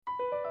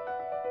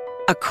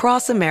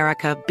Across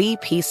America,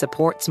 BP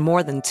supports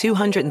more than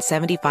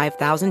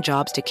 275,000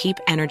 jobs to keep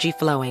energy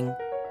flowing.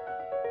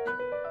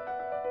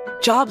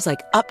 Jobs like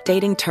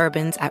updating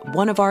turbines at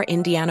one of our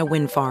Indiana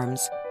wind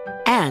farms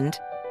and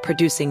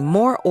producing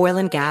more oil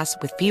and gas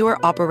with fewer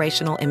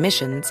operational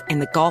emissions in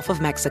the Gulf of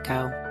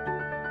Mexico.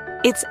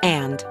 It's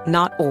and,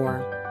 not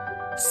or.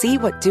 See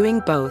what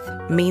doing both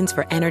means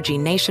for energy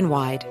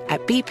nationwide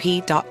at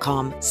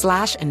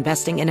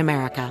bp.com/investing in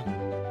America.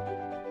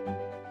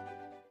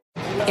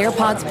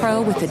 AirPods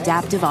Pro with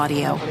adaptive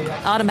audio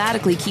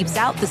automatically keeps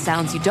out the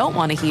sounds you don't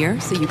want to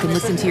hear so you can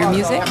listen to your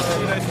music,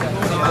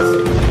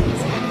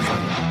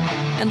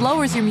 and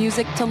lowers your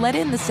music to let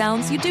in the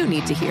sounds you do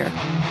need to hear.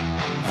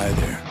 Hi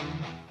there.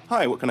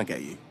 Hi, what can I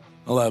get you?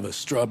 I'll have a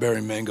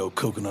strawberry mango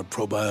coconut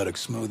probiotic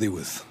smoothie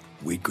with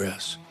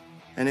wheatgrass.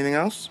 Anything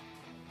else?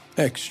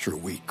 Extra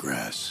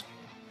wheatgrass.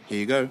 Here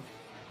you go.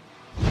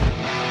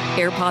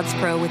 AirPods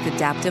Pro with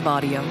adaptive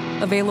audio.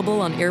 Available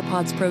on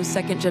AirPods Pro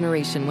 2nd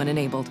generation when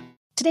enabled.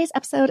 Today's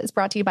episode is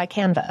brought to you by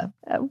Canva.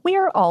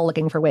 We're all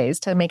looking for ways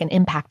to make an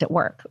impact at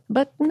work,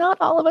 but not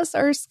all of us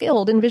are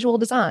skilled in visual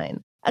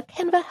design.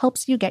 Canva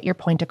helps you get your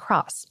point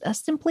across,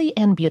 simply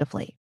and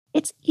beautifully.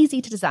 It's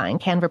easy to design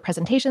Canva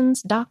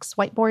presentations, docs,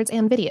 whiteboards,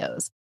 and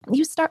videos.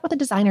 You start with a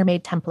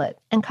designer-made template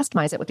and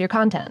customize it with your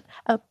content.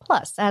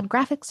 Plus, add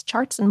graphics,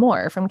 charts, and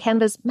more from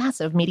Canva's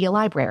massive media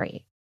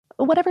library.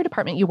 Whatever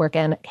department you work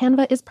in,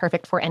 Canva is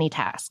perfect for any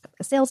task.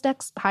 Sales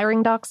decks,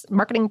 hiring docs,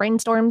 marketing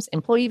brainstorms,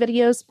 employee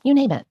videos, you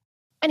name it.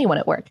 Anyone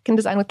at work can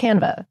design with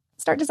Canva.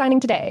 Start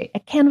designing today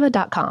at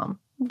canva.com.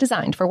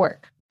 Designed for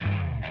work.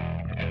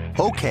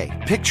 Okay,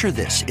 picture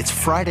this. It's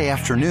Friday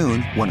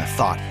afternoon when a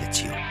thought hits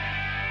you.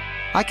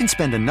 I can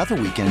spend another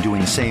weekend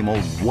doing the same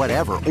old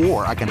whatever,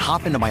 or I can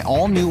hop into my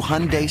all-new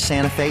Hyundai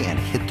Santa Fe and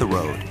hit the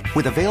road.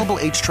 With available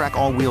H-Track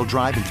all-wheel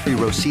drive and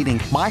 3-row seating,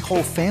 my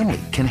whole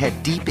family can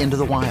head deep into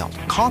the wild.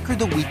 Conquer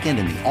the weekend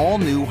in the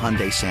all-new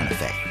Hyundai Santa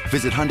Fe.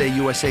 Visit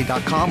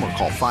HyundaiUSA.com or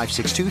call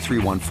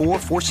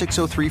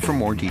 562-314-4603 for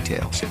more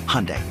details.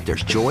 Hyundai,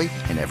 there's joy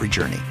in every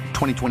journey.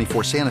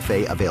 2024 Santa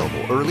Fe, available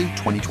early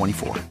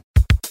 2024.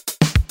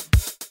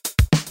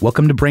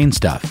 Welcome to Brain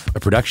Stuff, a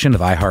production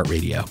of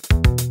iHeartRadio.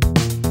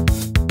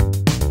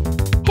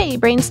 Hey,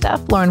 Brain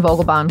Stuff, Lauren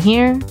Vogelbaum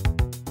here.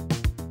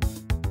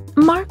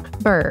 Mark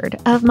Bird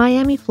of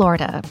Miami,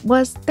 Florida,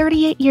 was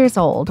 38 years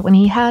old when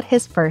he had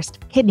his first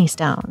kidney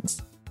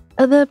stones.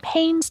 The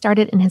pain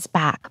started in his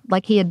back,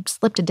 like he had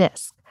slipped a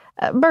disc.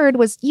 Bird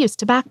was used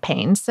to back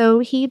pain, so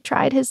he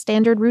tried his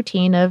standard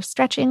routine of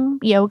stretching,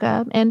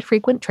 yoga, and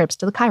frequent trips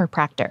to the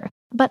chiropractor,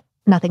 but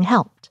nothing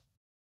helped.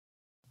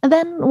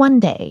 Then one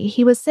day,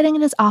 he was sitting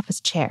in his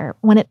office chair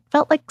when it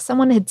felt like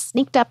someone had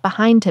sneaked up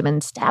behind him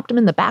and stabbed him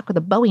in the back with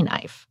a Bowie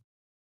knife.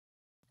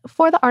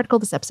 For the article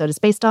this episode is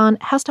based on,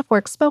 How Stuff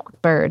Works spoke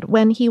with Bird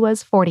when he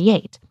was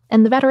 48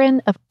 and the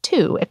veteran of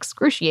 2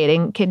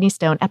 excruciating kidney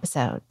stone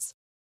episodes.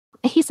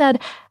 He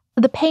said,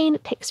 "The pain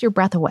takes your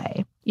breath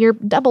away. You're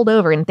doubled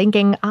over and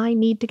thinking, I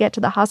need to get to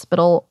the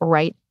hospital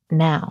right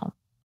now."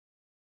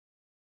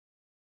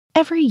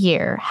 Every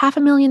year,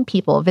 500,000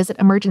 people visit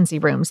emergency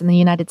rooms in the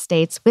United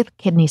States with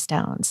kidney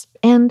stones,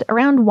 and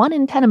around 1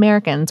 in 10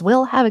 Americans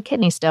will have a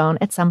kidney stone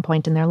at some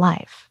point in their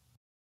life.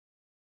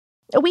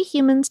 We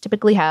humans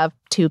typically have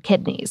 2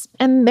 kidneys,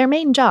 and their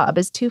main job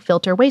is to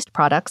filter waste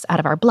products out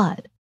of our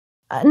blood.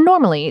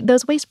 Normally,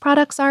 those waste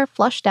products are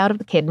flushed out of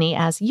the kidney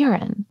as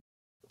urine.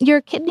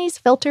 Your kidneys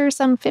filter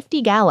some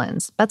 50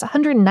 gallons, that's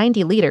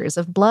 190 liters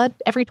of blood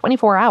every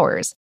 24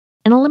 hours,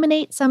 and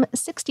eliminate some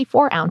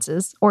 64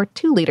 ounces or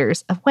 2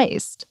 liters of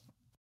waste.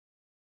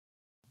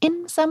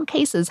 In some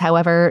cases,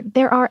 however,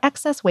 there are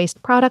excess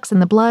waste products in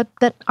the blood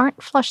that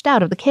aren't flushed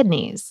out of the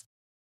kidneys.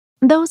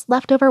 Those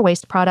leftover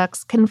waste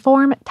products can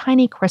form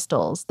tiny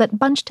crystals that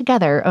bunch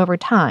together over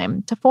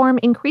time to form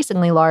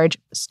increasingly large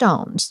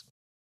stones.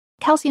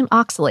 Calcium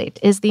oxalate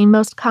is the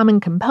most common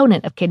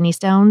component of kidney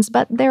stones,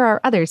 but there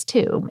are others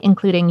too,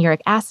 including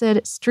uric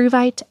acid,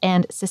 struvite,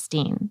 and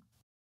cysteine.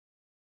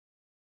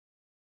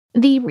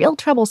 The real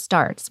trouble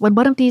starts when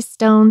one of these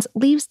stones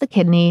leaves the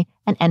kidney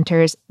and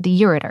enters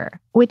the ureter,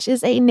 which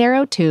is a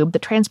narrow tube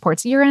that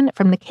transports urine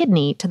from the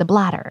kidney to the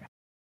bladder.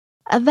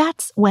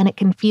 That's when it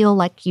can feel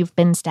like you've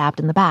been stabbed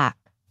in the back.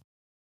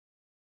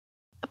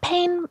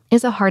 Pain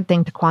is a hard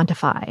thing to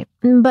quantify,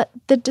 but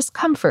the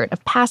discomfort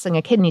of passing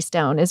a kidney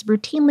stone is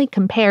routinely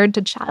compared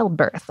to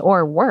childbirth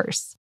or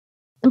worse.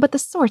 But the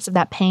source of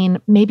that pain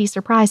may be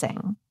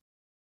surprising.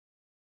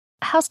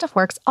 How Stuff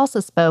Works also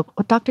spoke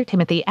with Dr.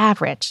 Timothy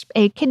Avrich,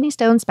 a kidney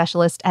stone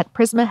specialist at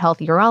Prisma Health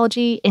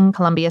Urology in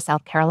Columbia,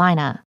 South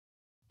Carolina.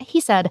 He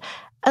said,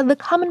 "The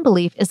common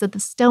belief is that the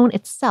stone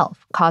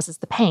itself causes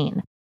the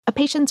pain.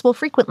 Patients will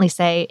frequently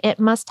say it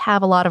must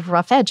have a lot of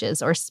rough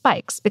edges or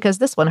spikes because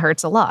this one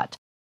hurts a lot.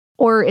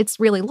 Or it's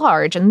really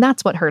large and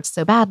that's what hurts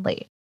so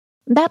badly.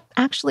 That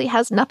actually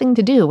has nothing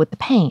to do with the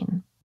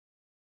pain."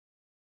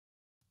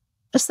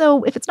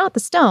 So if it's not the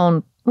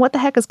stone, what the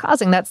heck is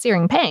causing that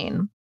searing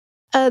pain?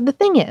 The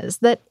thing is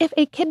that if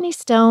a kidney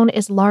stone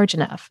is large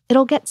enough,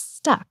 it'll get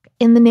stuck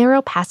in the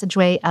narrow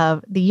passageway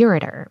of the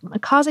ureter,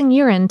 causing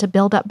urine to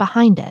build up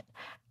behind it.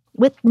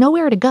 With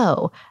nowhere to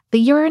go, the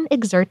urine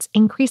exerts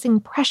increasing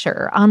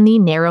pressure on the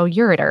narrow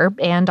ureter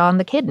and on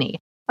the kidney,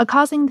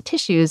 causing the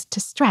tissues to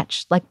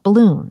stretch like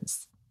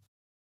balloons.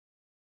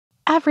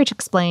 Average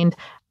explained,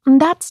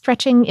 that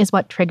stretching is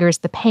what triggers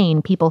the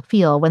pain people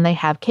feel when they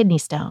have kidney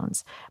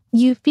stones.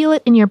 You feel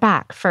it in your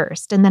back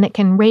first, and then it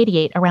can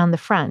radiate around the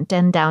front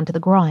and down to the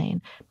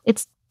groin.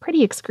 It's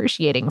pretty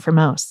excruciating for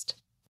most.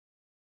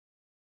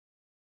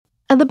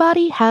 The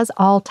body has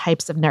all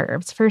types of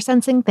nerves for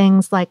sensing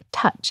things like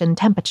touch and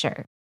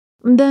temperature.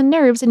 The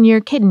nerves in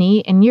your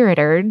kidney and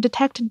ureter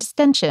detect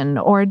distension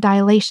or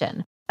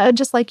dilation,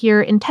 just like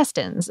your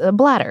intestines,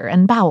 bladder,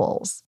 and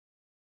bowels.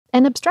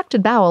 An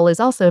obstructed bowel is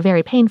also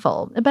very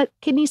painful, but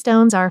kidney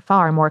stones are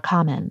far more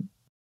common.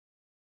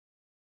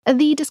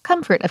 The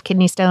discomfort of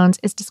kidney stones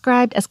is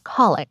described as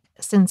colic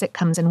since it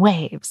comes in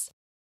waves.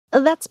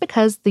 That's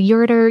because the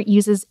ureter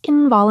uses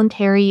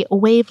involuntary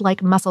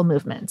wave-like muscle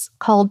movements,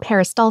 called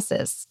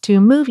peristalsis, to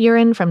move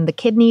urine from the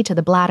kidney to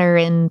the bladder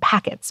in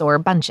packets or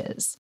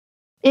bunches.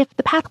 If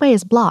the pathway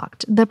is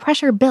blocked, the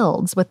pressure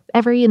builds with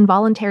every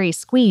involuntary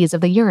squeeze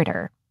of the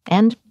ureter,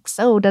 and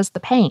so does the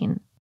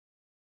pain.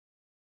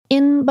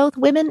 In both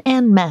women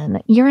and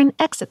men, urine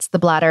exits the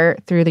bladder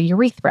through the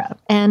urethra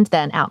and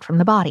then out from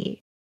the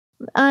body.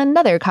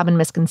 Another common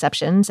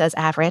misconception, says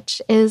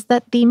Average, is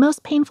that the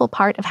most painful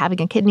part of having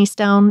a kidney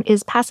stone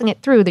is passing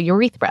it through the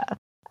urethra,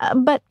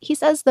 but he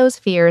says those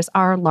fears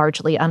are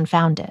largely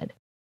unfounded.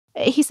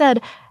 He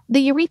said, the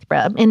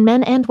urethra in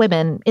men and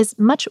women is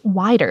much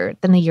wider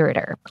than the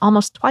ureter,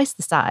 almost twice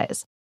the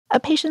size.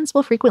 Patients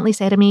will frequently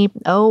say to me,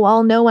 "Oh,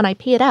 I'll know when I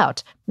pee it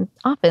out."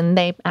 Often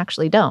they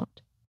actually don't.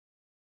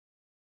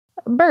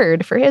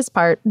 Bird, for his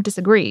part,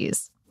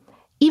 disagrees.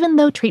 Even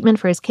though treatment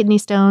for his kidney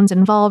stones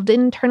involved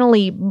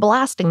internally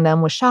blasting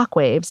them with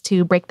shockwaves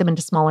to break them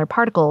into smaller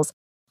particles,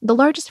 the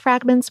largest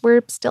fragments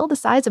were still the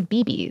size of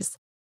BBs.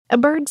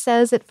 Bird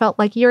says it felt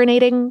like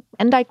urinating,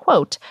 and I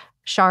quote,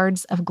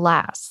 shards of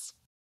glass.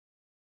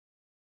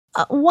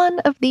 One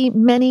of the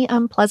many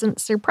unpleasant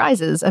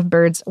surprises of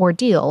Bird's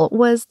ordeal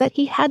was that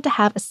he had to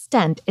have a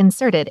stent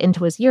inserted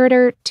into his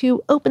ureter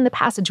to open the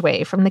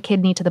passageway from the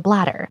kidney to the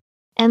bladder,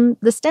 and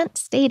the stent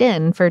stayed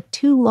in for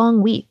 2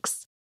 long weeks.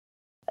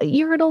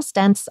 Ureteral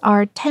stents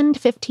are 10 to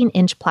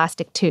 15-inch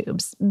plastic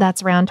tubes,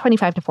 that's around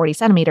 25 to 40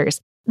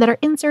 centimeters, that are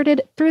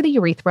inserted through the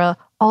urethra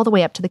all the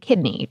way up to the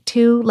kidney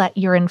to let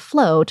urine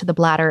flow to the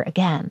bladder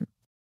again.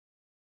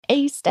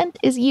 A stent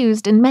is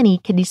used in many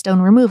kidney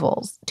stone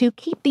removals to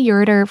keep the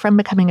ureter from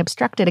becoming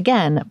obstructed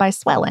again by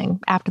swelling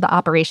after the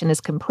operation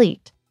is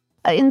complete.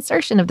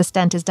 Insertion of the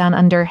stent is done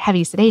under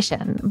heavy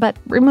sedation, but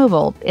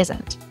removal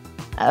isn't.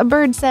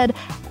 Bird said,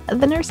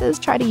 the nurses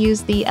try to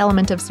use the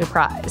element of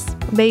surprise.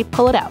 They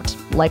pull it out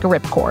like a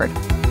ripcord.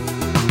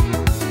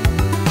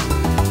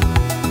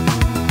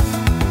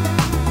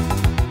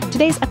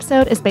 Today's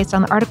episode is based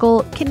on the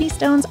article, Kidney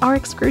Stones Are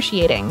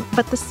Excruciating,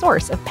 but the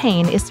Source of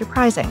Pain is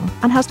Surprising,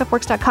 on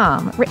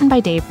HowStuffWorks.com, written by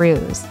Dave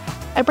Ruse.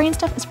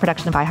 Brainstuff is a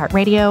production of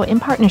iHeartRadio in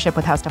partnership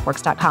with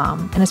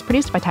HowStuffWorks.com and is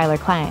produced by Tyler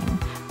Klang.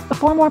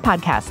 For more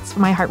podcasts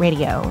from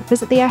iHeartRadio,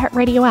 visit the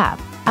iHeartRadio app,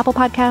 Apple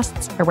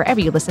Podcasts, or wherever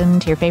you listen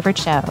to your favorite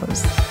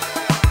shows.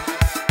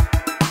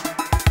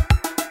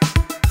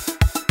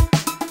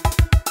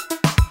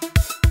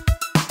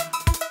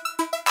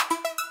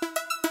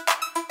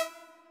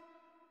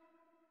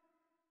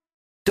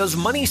 Does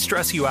money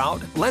stress you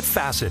out? Let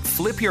Facet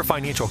flip your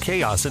financial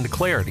chaos into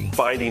clarity.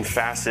 Finding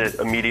Facet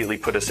immediately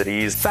put us at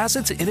ease.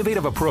 Facet's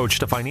innovative approach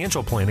to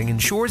financial planning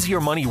ensures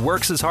your money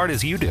works as hard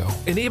as you do,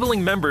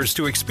 enabling members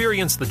to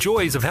experience the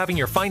joys of having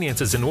your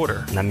finances in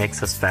order. And that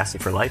makes us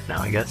Facet for life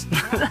now, I guess.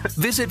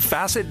 Visit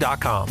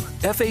Facet.com,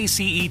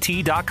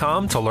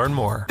 FACET.com to learn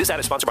more. This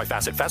ad is sponsored by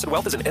Facet. Facet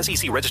Wealth is an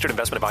SEC-registered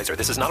investment advisor.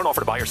 This is not an offer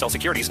to buy or sell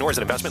securities, nor is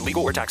it investment,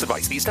 legal, or tax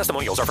advice. These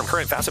testimonials are from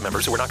current Facet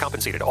members who are not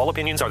compensated. All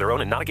opinions are their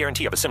own and not a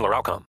guarantee of a similar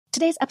outcome.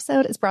 Today's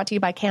episode is brought to you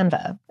by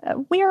Canva.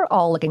 We're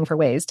all looking for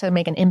ways to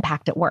make an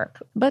impact at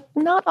work, but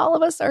not all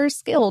of us are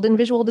skilled in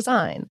visual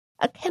design.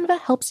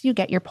 Canva helps you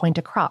get your point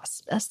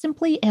across,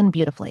 simply and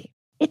beautifully.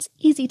 It's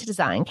easy to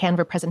design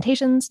Canva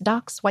presentations,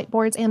 docs,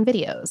 whiteboards, and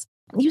videos.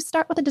 You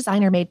start with a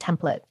designer-made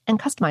template and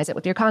customize it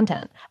with your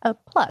content.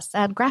 Plus,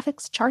 add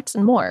graphics, charts,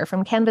 and more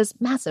from Canva's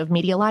massive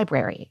media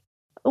library.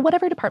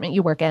 Whatever department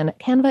you work in,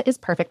 Canva is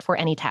perfect for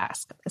any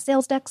task.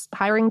 Sales decks,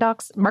 hiring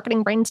docs,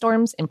 marketing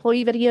brainstorms,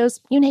 employee videos,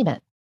 you name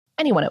it.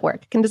 Anyone at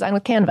work can design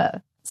with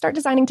Canva. Start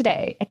designing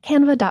today at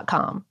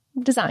canva.com.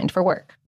 Designed for work.